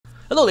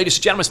Hello ladies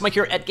and gentlemen, it's Mike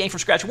here at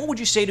Gamefromscratch. What would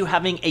you say to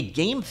having a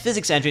game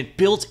physics engine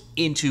built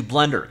into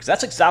Blender? Because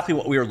that's exactly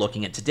what we are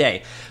looking at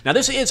today. Now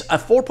this is a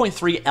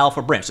 4.3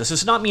 alpha branch. This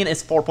does not mean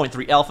it's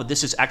 4.3 alpha.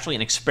 This is actually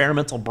an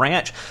experimental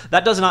branch.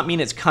 That does not mean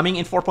it's coming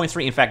in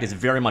 4.3. In fact, it's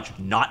very much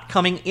not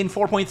coming in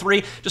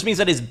 4.3. Just means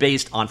that it's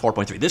based on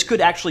 4.3. This could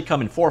actually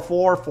come in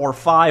 4.4,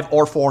 4.5,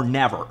 or 4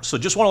 never. So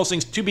just one of those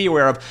things to be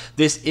aware of.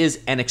 This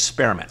is an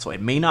experiment. So it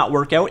may not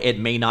work out. It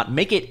may not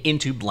make it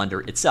into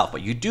Blender itself.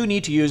 But you do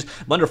need to use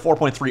Blender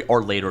 4.3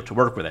 or later to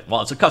work with it.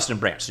 Well, it's a custom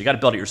branch, so you got to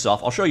build it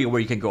yourself. I'll show you where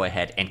you can go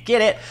ahead and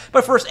get it.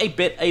 But first, a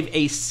bit of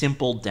a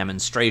simple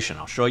demonstration.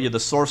 I'll show you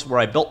the source where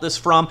I built this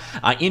from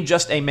in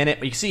just a minute.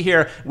 But you see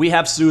here, we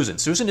have Susan.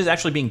 Susan is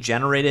actually being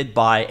generated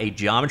by a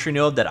geometry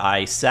node that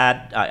I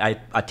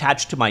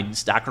attached to my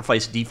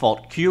sacrifice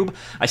default cube.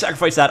 I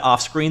sacrificed that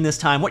off screen this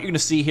time. What you're going to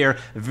see here,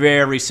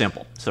 very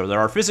simple. So there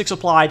are physics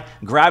applied,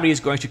 gravity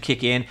is going to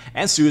kick in,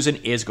 and Susan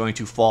is going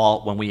to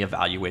fall when we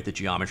evaluate the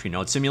geometry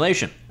node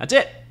simulation. That's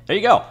it. There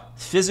you go.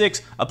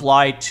 Physics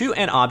applied to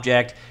an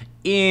object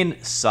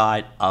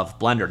inside of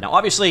Blender. Now,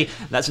 obviously,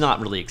 that's not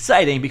really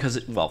exciting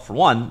because, well, for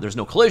one, there's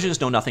no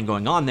collisions, no nothing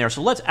going on there.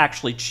 So let's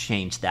actually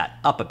change that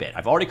up a bit.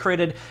 I've already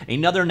created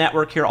another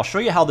network here. I'll show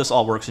you how this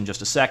all works in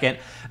just a second.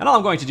 And all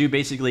I'm going to do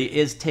basically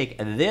is take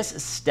this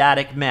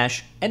static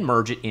mesh and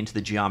merge it into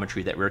the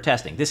geometry that we're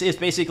testing. This is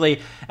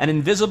basically an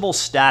invisible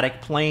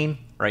static plane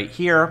right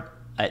here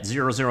at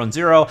 0, 0, and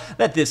 0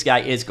 that this guy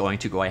is going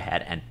to go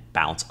ahead and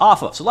bounce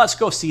off of. So let's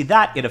go see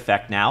that in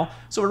effect now.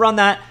 So we run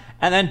that,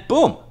 and then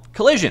boom,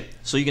 collision.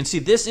 So you can see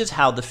this is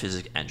how the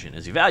physics engine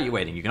is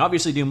evaluating. You can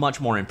obviously do much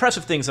more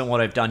impressive things than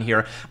what I've done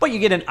here, but you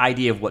get an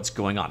idea of what's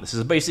going on. This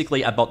is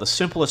basically about the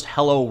simplest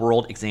hello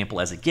world example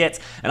as it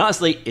gets, and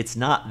honestly, it's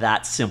not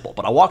that simple,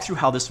 but I'll walk through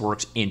how this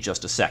works in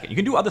just a second. You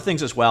can do other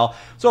things as well.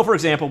 So for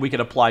example, we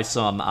could apply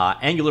some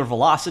angular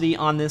velocity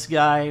on this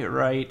guy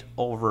right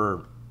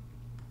over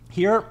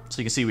here. So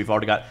you can see we've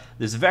already got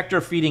this vector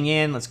feeding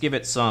in. Let's give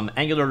it some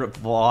angular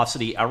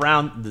velocity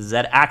around the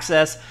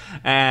z-axis,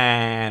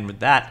 and with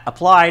that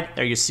applied,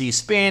 there you see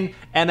spin,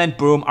 and then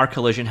boom, our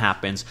collision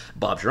happens.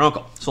 Bob's your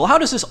uncle. So how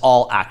does this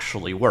all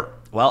actually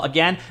work? Well,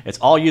 again, it's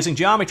all using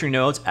geometry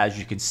nodes, as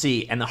you can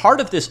see, and the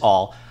heart of this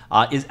all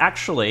is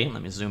actually,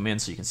 let me zoom in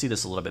so you can see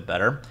this a little bit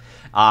better,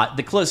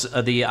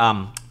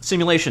 the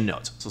simulation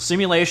nodes. So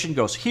simulation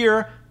goes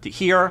here to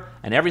here,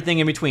 and everything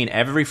in between,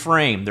 every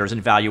frame, there's an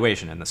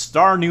evaluation. And the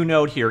star new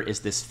node here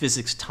is this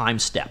physics time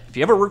step. If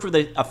you ever worked with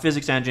a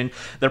physics engine,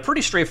 they're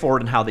pretty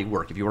straightforward in how they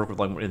work. If you work with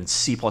like in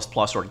C++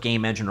 or a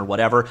game engine or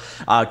whatever,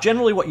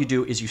 generally what you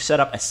do is you set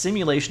up a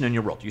simulation in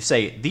your world. You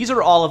say, these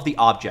are all of the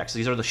objects.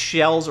 These are the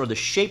shells or the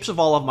shapes of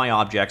all of my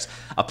objects.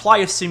 Apply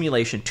a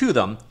simulation to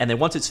them, and then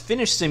once it's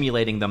finished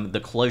simulating them,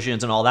 the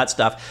collisions and all that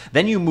stuff,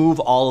 then you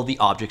move all of the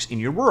objects in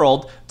your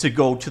world to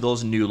go to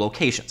those new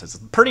locations. That's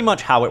pretty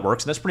much how it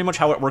works, and that's pretty much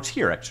how it works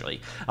here,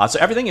 actually. So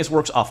everything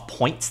works off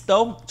points,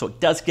 though, so it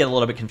does get a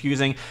little bit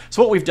confusing.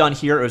 So what we've done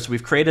here is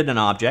we've created an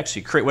object, so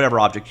you create whatever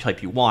object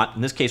type you want.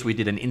 In this case, we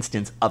did an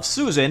instance of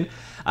Susan.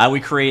 We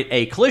create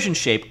a collision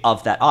shape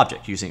of that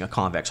object using a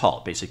convex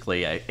hull,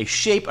 basically a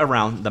shape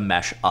around the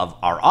mesh of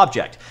our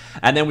object.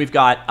 And then we've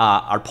got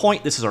our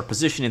point. This is our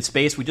position in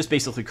space. We just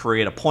basically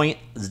create a point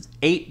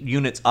 8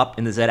 units up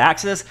in the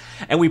z-axis,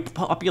 and we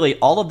populate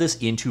all of this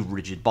into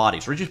rigid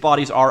bodies. Rigid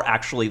bodies are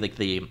actually like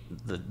the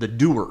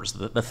doers,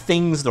 the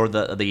things or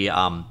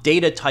the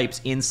data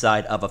types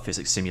inside of a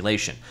physics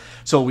simulation.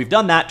 So we've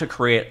done that to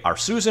create our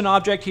Susan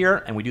object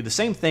here, and we do the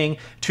same thing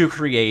to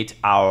create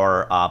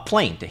our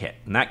plane to hit.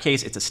 In that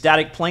case, it's a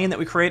static plane that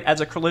we create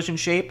as a collision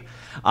shape,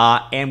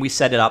 and we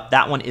set it up.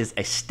 That one is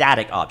a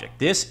static object.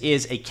 This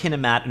is a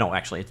kinematic, no,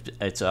 actually,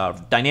 it's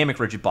a dynamic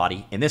rigid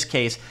body. In this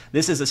case,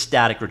 this is a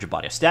static rigid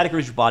body. A static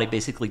rigid body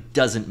basically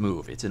doesn't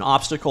move. It's an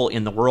obstacle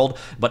in the world,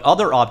 but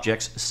other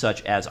objects,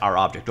 such as our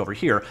object over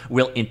here,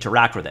 will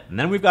interact with it. And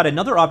then we've got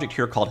another object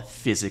here called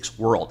physics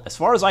world. As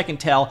far as I can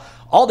tell,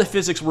 all the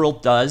physics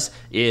world does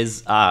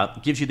is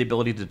gives you the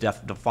ability to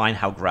define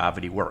how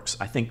gravity works.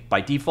 I think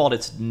by default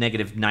it's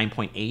negative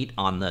 9.8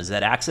 on the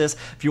z-axis.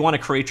 If you want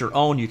to create your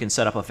own, you can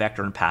set up a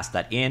vector and pass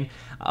that in.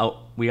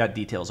 We got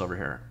details over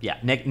here. Yeah,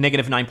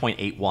 negative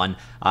 9.81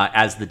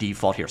 as the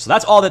default here. So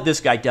that's all that this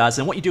guy does.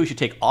 And what you do is you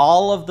take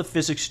all of the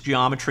physics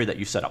geometry that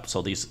you set up,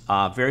 so these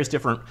various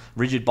different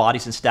rigid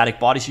bodies and static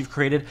bodies you've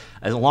created,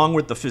 along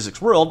with the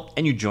physics world,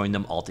 and you join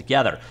them all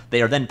together.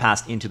 They are then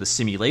passed into the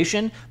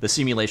simulation. The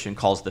simulation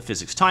calls the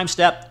physics time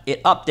step.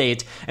 It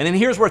updates, and then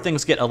here's where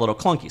things get a little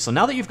clunky. So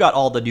now that you've got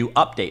all the new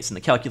updates and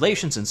the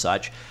calculations and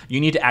such,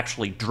 you need to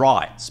actually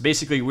draw it. So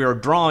basically, we're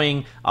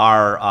drawing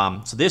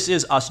our, so this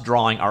is us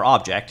drawing our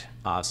object.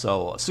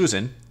 So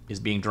Susan is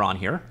being drawn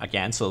here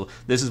again. So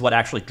this is what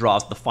actually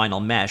draws the final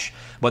mesh.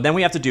 What then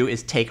we have to do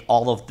is take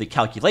all of the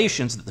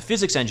calculations that the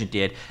physics engine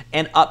did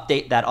and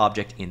update that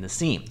object in the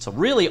scene. So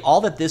really all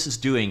that this is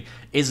doing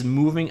is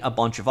moving a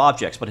bunch of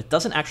objects, but it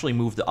doesn't actually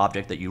move the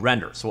object that you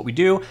render. So what we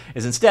do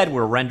is instead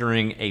we're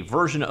rendering a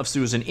version of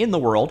Susan in the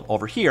world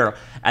over here,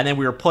 and then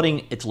we're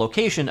putting its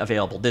location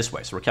available this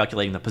way. So we're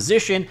calculating the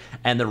position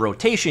and the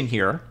rotation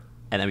here.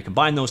 and then we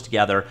combine those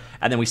together,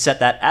 and then we set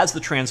that as the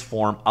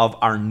transform of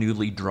our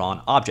newly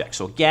drawn object.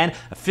 So again,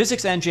 a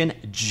physics engine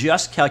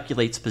just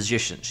calculates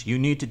positions. You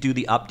need to do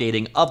the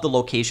updating of the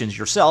locations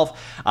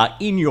yourself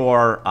in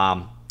your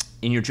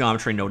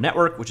geometry node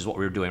network, which is what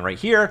we were doing right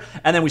here,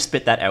 and then we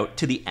spit that out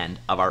to the end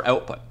of our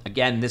output.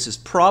 Again, this is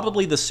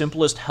probably the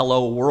simplest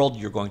hello world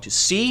you're going to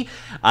see,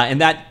 and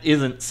that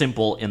isn't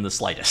simple in the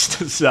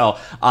slightest. So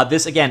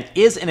this, again,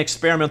 is an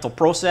experimental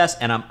process,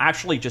 and I'm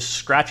actually just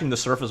scratching the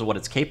surface of what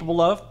it's capable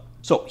of.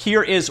 So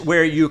here is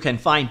where you can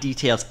find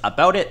details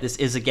about it. This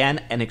is, again,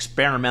 an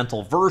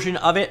experimental version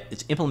of it.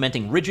 It's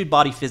implementing rigid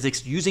body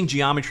physics using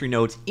geometry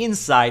nodes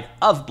inside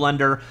of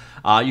Blender.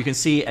 You can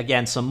see,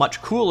 again, some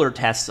much cooler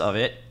tests of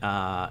it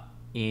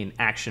in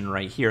action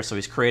right here. So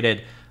he's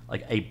created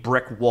like a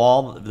brick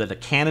wall, a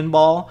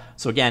cannonball.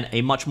 So again,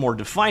 a much more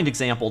defined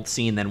example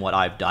scene than what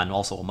I've done,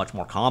 also a much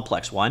more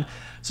complex one.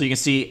 So you can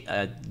see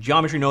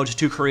geometry nodes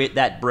to create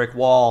that brick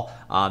wall.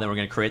 Then we're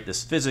going to create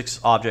this physics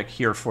object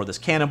here for this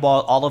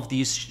cannonball. All of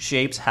these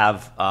shapes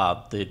have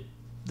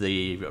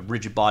the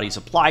rigid bodies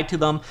applied to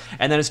them,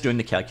 and then it's doing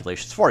the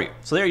calculations for you.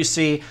 So there you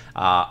see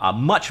a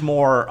much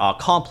more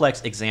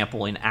complex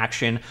example in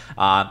action.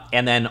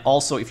 And then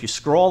also, if you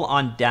scroll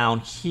on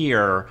down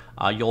here,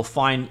 you'll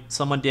find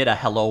someone did a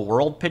hello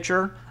world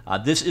picture.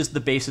 This is the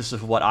basis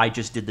of what I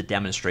just did the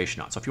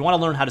demonstration on. So if you want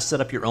to learn how to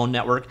set up your own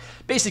network,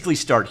 basically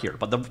start here.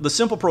 But the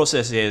simple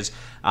process is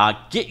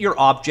get your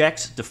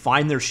objects,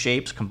 define their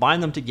shapes, combine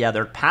them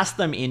together, pass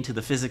them into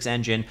the physics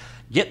engine,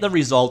 get the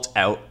results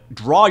out,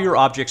 draw your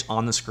objects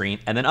on the screen,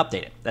 and then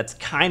update it. That's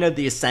kind of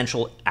the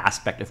essential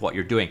aspect of what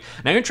you're doing.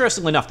 Now,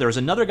 interestingly enough, there's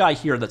another guy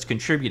here that's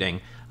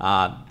contributing.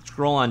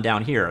 Scroll on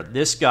down here,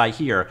 this guy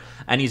here,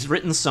 and he's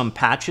written some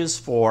patches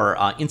for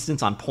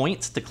instance on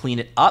points to clean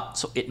it up,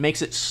 so it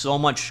makes it so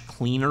much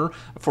cleaner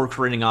for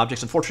creating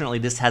objects. Unfortunately,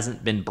 this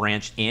hasn't been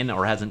branched in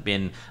or hasn't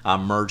been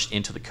merged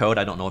into the code.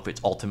 I don't know if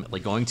it's ultimately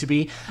going to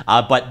be,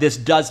 but this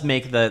does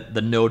make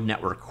the node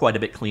network quite a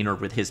bit cleaner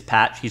with his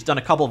patch. He's done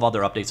a couple of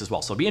other updates as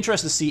well, so it'll be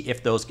interesting to see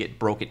if those get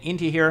broken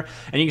into here.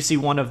 And you can see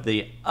one of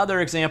the other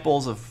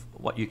examples of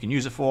what you can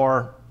use it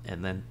for.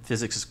 And then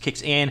physics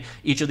kicks in.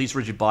 Each of these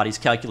rigid bodies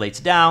calculates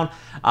down.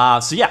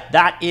 So yeah,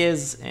 that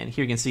is, and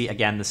here you can see,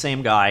 again, the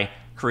same guy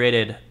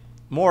created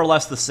more or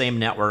less the same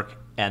network,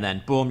 and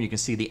then boom, you can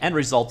see the end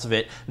results of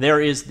it. There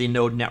is the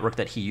node network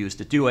that he used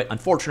to do it.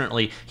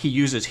 Unfortunately, he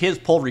uses his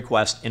pull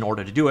request in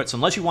order to do it. So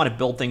unless you want to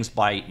build things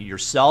by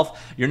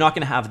yourself, you're not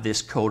going to have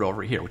this code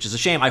over here, which is a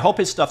shame. I hope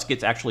his stuff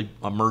gets actually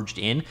merged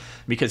in,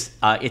 because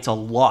it's a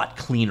lot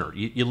cleaner.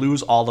 You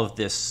lose all of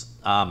this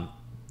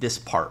this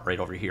part right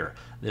over here,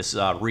 this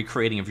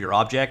recreating of your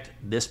object.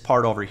 This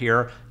part over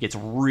here gets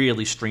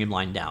really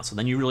streamlined down. So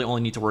then you really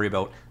only need to worry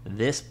about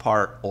this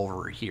part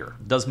over here.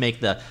 It does make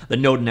the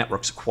node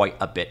networks quite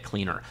a bit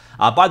cleaner.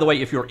 By the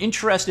way, if you're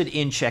interested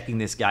in checking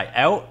this guy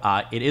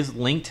out, it is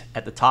linked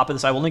at the top of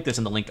this. I will link this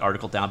in the linked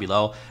article down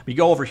below. If you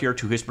go over here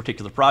to his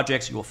particular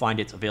projects, you will find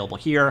it's available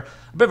here.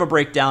 A bit of a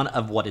breakdown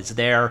of what is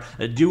there.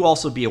 Do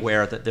also be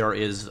aware that there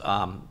is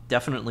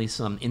definitely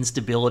some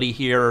instability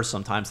here.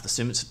 Sometimes the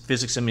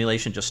physics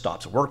simulation just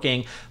stops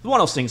working. It's one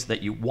of those things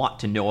that you want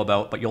to know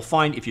about, but you'll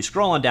find if you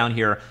scroll on down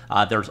here,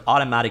 there's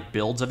automatic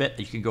builds of it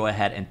that you can go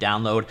ahead and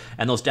download,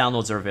 and those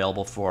downloads are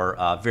available for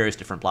various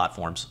different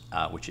platforms,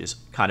 which is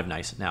kind of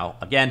nice. Now,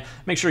 again,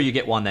 make sure you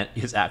get one that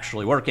is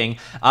actually working.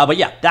 But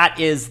yeah, that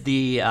is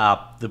the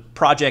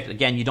project.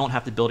 Again, you don't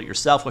have to build it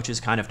yourself, which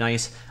is kind of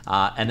nice.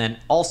 And then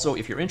also,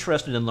 if you're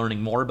interested in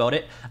learning more about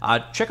it,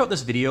 check out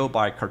this video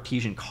by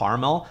Cartesian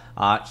Caramel.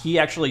 He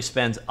actually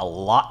spends a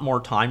lot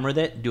more time with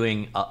it,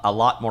 doing a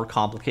lot more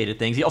complicated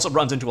things. He also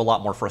runs into a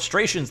lot more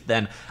frustrations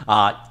than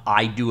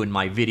I do in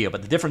my video,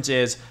 but the difference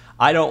is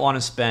I don't want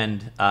to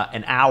spend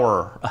an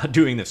hour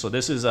doing this. So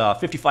this is a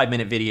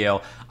 55-minute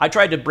video. I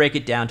tried to break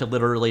it down to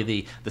literally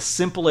the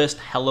simplest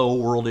hello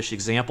world-ish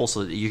example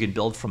so that you can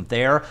build from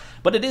there,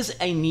 but it is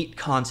a neat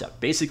concept.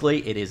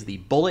 Basically, it is the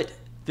bullet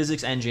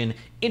physics engine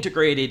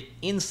integrated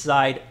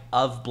inside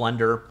of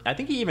Blender. I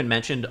think he even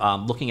mentioned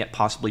looking at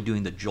possibly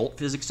doing the Jolt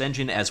physics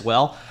engine as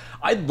well.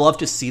 I'd love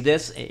to see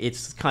this.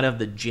 It's kind of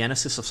the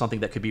genesis of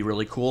something that could be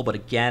really cool, but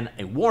again,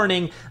 a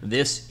warning,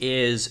 this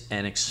is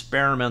an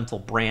experimental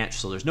branch,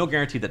 so there's no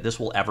guarantee that this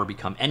will ever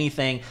become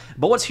anything.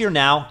 But what's here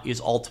now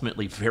is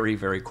ultimately very,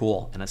 very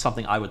cool, and it's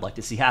something I would like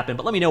to see happen.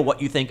 But let me know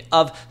what you think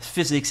of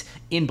physics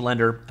in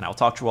Blender, and I'll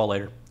talk to you all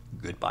later.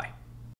 Goodbye.